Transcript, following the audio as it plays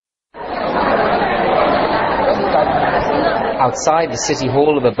Outside the city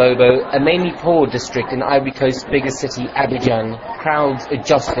hall of Abobo, a mainly poor district in Ivory Coast's biggest city, Abidjan, crowds are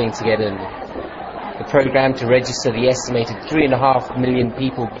jostling to get in. The programme to register the estimated 3.5 million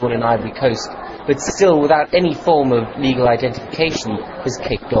people born in Ivory Coast, but still without any form of legal identification, has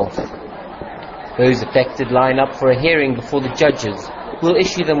kicked off. Those affected line up for a hearing before the judges, who will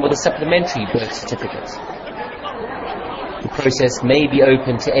issue them with a supplementary birth certificate. The process may be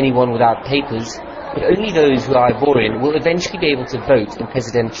open to anyone without papers, but only those who are Ivorian will eventually be able to vote in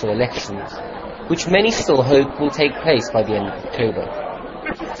presidential elections, which many still hope will take place by the end of October.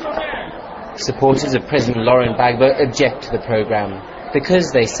 Supporters of President Laurent Gbagbo object to the programme,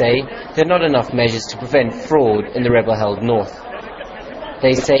 because, they say, there are not enough measures to prevent fraud in the rebel-held north.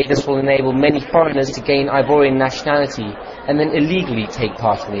 They say this will enable many foreigners to gain Ivorian nationality and then illegally take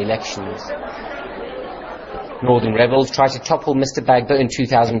part in the elections. Northern rebels tried to topple Mr. Gbagbo in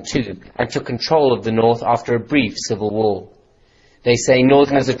 2002 and took control of the north after a brief civil war. They say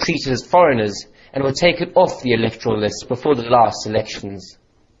Northerners are treated as foreigners and were taken off the electoral list before the last elections.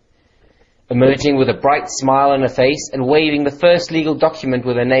 Emerging with a bright smile on her face and waving the first legal document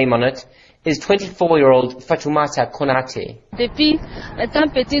with her name on it is 24-year-old Fatoumata Konate.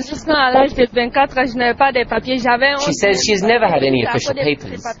 She says she has never had any official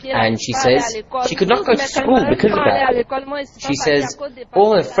papers, and she says she could not go to school because of that. She says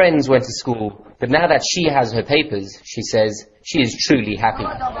all her friends went to school, but now that she has her papers, she says she is truly happy.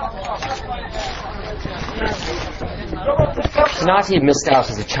 Konate missed out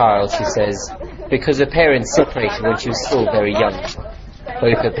as a child, she says, because her parents separated when she was still very young.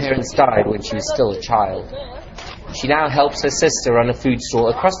 Both her parents died when she was still a child. She now helps her sister run a food stall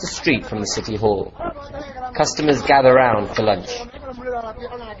across the street from the city hall. Customers gather round for lunch.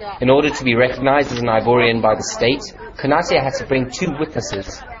 In order to be recognized as an Ivorian by the state, Konate had to bring 2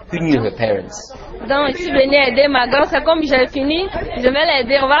 witnesses who knew her parents.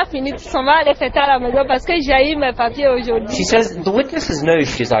 She says the witnesses know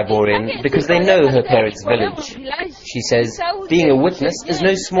she is Ivorian because they know her parents' village. She says being a witness is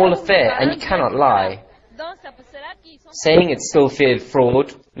no small affair and you cannot lie. Saying it still feared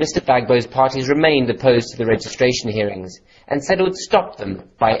fraud, Mr. Gbagbo's parties remained opposed to the registration hearings and said it would stop them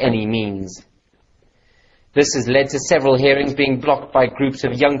by any means. This has led to several hearings being blocked by groups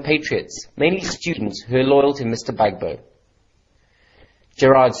of young patriots, mainly students who are loyal to Mr. Gbagbo.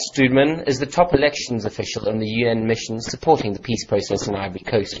 Gerard Stoudman is the top elections official in the UN mission supporting the peace process in Ivory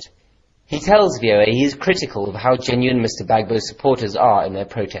Coast. He tells VOA he is critical of how genuine Mr. Gbagbo's supporters are in their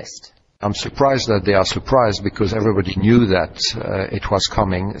protest. I'm surprised that they are surprised because everybody knew that it was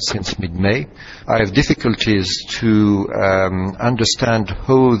coming since mid-May. I have difficulties to understand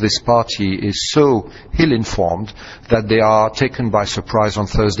how this party is so ill-informed that they are taken by surprise on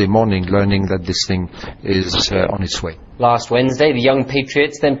Thursday morning learning that this thing is on its way. Last Wednesday, the Young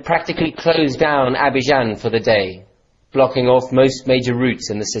Patriots then practically closed down Abidjan for the day, blocking off most major routes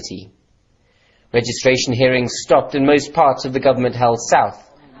in the city. Registration hearings stopped in most parts of the government-held south,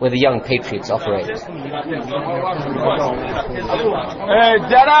 where the Young Patriots operate.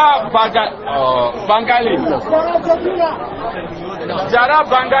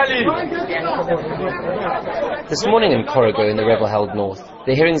 This morning in Korhogo in the rebel-held north,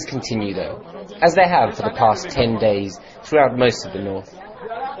 the hearings continue though, as they have for the past 10 days throughout most of the north.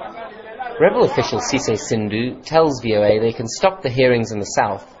 Rebel official Cisse Sindhu tells VOA they can stop the hearings in the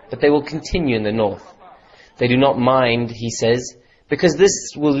south, but they will continue in the north. They do not mind, he says, because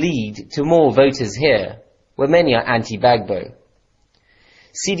this will lead to more voters here, where many are anti-Gbagbo.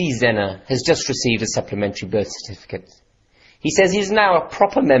 Sidi Zena has just received a supplementary birth certificate. He says he is now a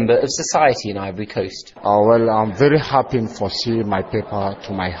proper member of society in Ivory Coast. Well, I'm very happy for seeing my paper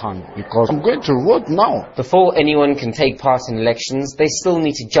to my hand, because I'm going to vote now. Before anyone can take part in elections, they still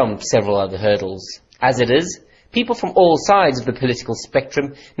need to jump several other hurdles. As it is, people from all sides of the political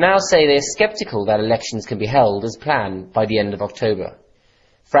spectrum now say they are sceptical that elections can be held as planned by the end of October.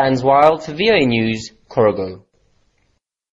 Franz for VOA News, Korhogo.